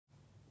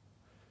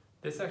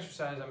This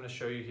exercise I'm going to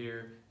show you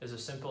here is a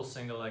simple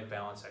single leg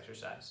balance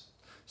exercise.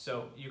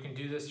 So you can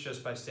do this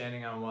just by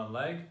standing on one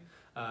leg,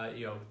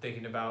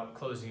 thinking about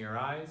closing your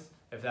eyes.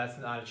 If that's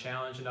not a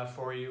challenge enough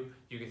for you,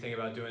 you can think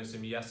about doing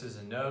some yeses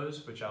and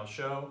nos, which I'll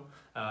show.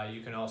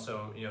 You can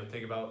also,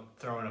 think about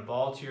throwing a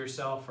ball to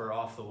yourself or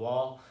off the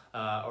wall,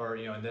 or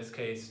in this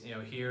case,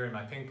 here in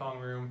my ping pong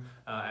room,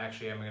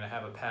 actually I'm going to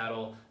have a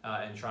paddle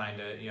and trying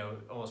to,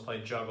 almost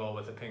play juggle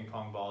with a ping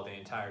pong ball the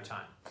entire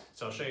time.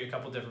 So I'll show you a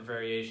couple different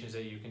variations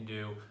that you can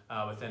do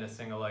within a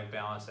single leg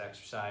balance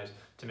exercise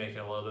to make it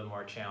a little bit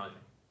more challenging.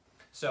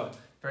 So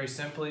very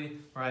simply,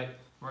 right,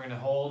 we're going to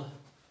hold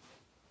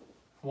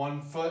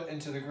one foot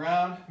into the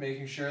ground,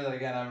 making sure that,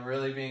 again, I'm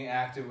really being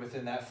active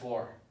within that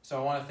floor.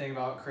 So I want to think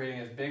about creating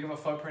as big of a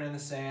footprint in the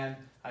sand.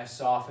 I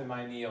soften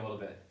my knee a little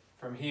bit.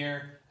 From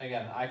here,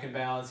 again, I can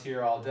balance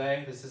here all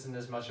day. This isn't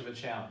as much of a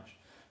challenge.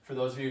 For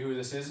those of you who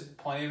this is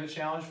plenty of a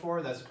challenge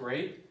for, that's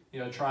great.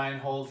 Try and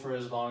hold for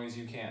as long as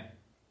you can.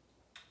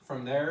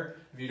 From there,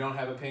 if you don't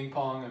have a ping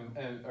pong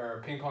or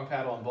a ping pong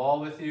paddle and ball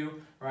with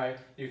you, right,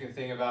 you can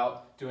think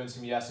about doing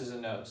some yeses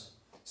and nos.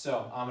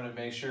 So I'm going to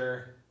make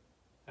sure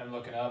I'm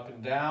looking up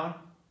and down,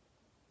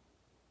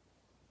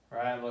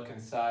 right? I'm looking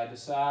side to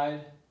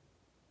side.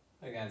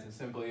 Again, some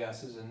simple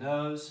yeses and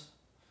nos,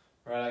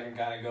 right? I can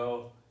kind of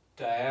go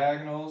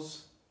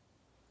diagonals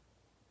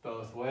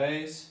both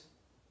ways.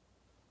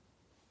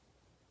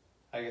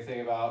 I can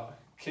think about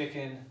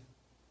kicking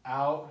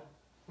out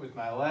with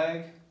my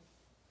leg.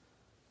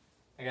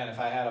 Again, if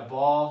I had a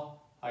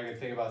ball, I could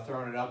think about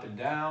throwing it up and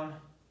down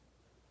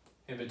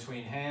in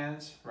between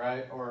hands,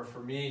 right? Or for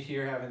me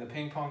here, having the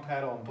ping pong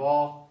paddle and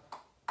ball,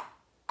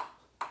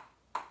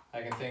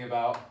 I can think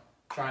about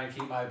trying to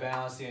keep my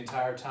balance the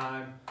entire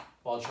time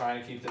while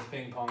trying to keep this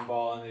ping pong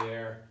ball in the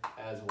air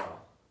as well.